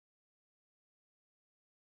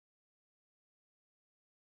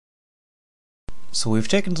So we've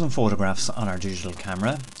taken some photographs on our digital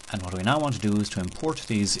camera, and what we now want to do is to import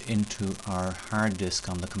these into our hard disk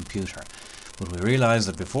on the computer. But we realise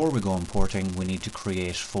that before we go importing, we need to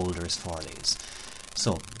create folders for these.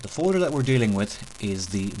 So the folder that we're dealing with is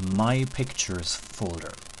the My Pictures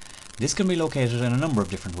folder. This can be located in a number of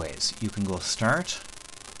different ways. You can go Start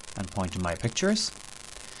and point to My Pictures.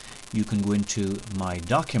 You can go into My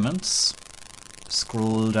Documents,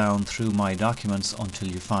 scroll down through My Documents until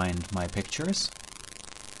you find My Pictures,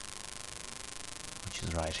 which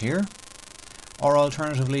is right here. Or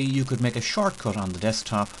alternatively, you could make a shortcut on the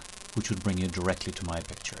desktop which would bring you directly to My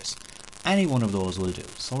Pictures. Any one of those will do.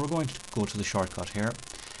 So we're going to go to the shortcut here.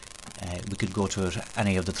 We could go to it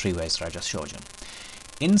any of the three ways that I just showed you.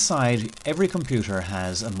 Inside, every computer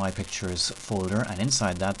has a My Pictures folder, and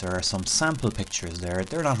inside that there are some sample pictures there.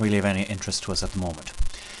 They're not really of any interest to us at the moment.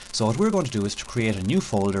 So what we're going to do is to create a new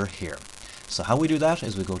folder here. So how we do that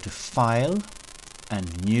is we go to File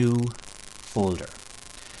and New Folder.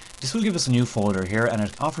 This will give us a new folder here, and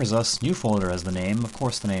it offers us New Folder as the name. Of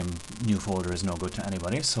course the name New Folder is no good to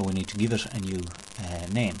anybody, so we need to give it a new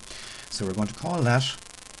name. So we're going to call that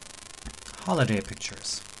Holiday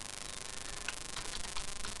Pictures.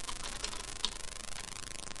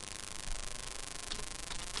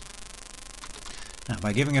 Now,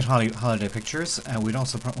 by giving it Holiday Pictures, we'd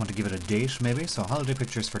also want to give it a date maybe. So Holiday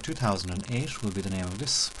Pictures for 2008 will be the name of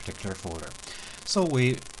this particular folder. So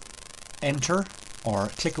we enter or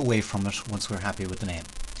click away from it once we're happy with the name.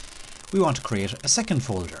 We want to create a second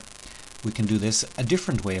folder. We can do this a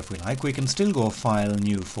different way if we like. We can still go File,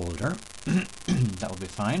 New Folder. That would be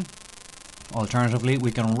fine. Alternatively,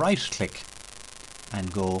 we can right click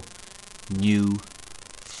and go New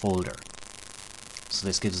Folder. So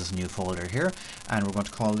this gives us a new folder here, and we're going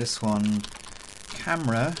to call this one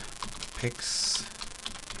Camera Pics,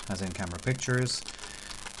 as in Camera Pictures.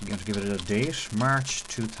 We're going to give it a date, March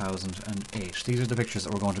 2008. These are the pictures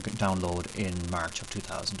that we're going to download in March of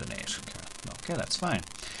 2008. Okay, that's fine.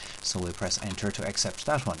 So we'll press Enter to accept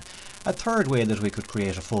that one. A third way that we could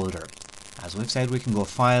create a folder. As we've said, we can go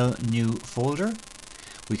File, New Folder.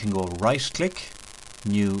 We can go right click,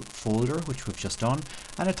 New Folder, which we've just done,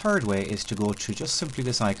 and a third way is to go to just simply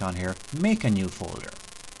this icon here, Make a New Folder,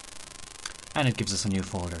 and it gives us a new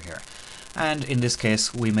folder here. And in this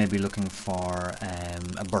case we may be looking for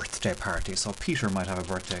a birthday party, so Peter might have a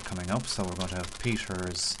birthday coming up, so we're going to have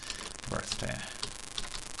Peter's birthday.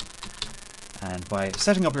 And by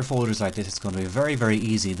setting up your folders like this, it's going to be very, very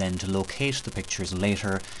easy then to locate the pictures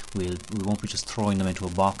later. We won't be just throwing them into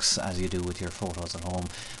a box as you do with your photos at home.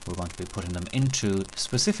 We're going to be putting them into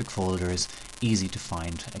specific folders, easy to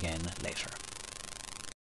find again later.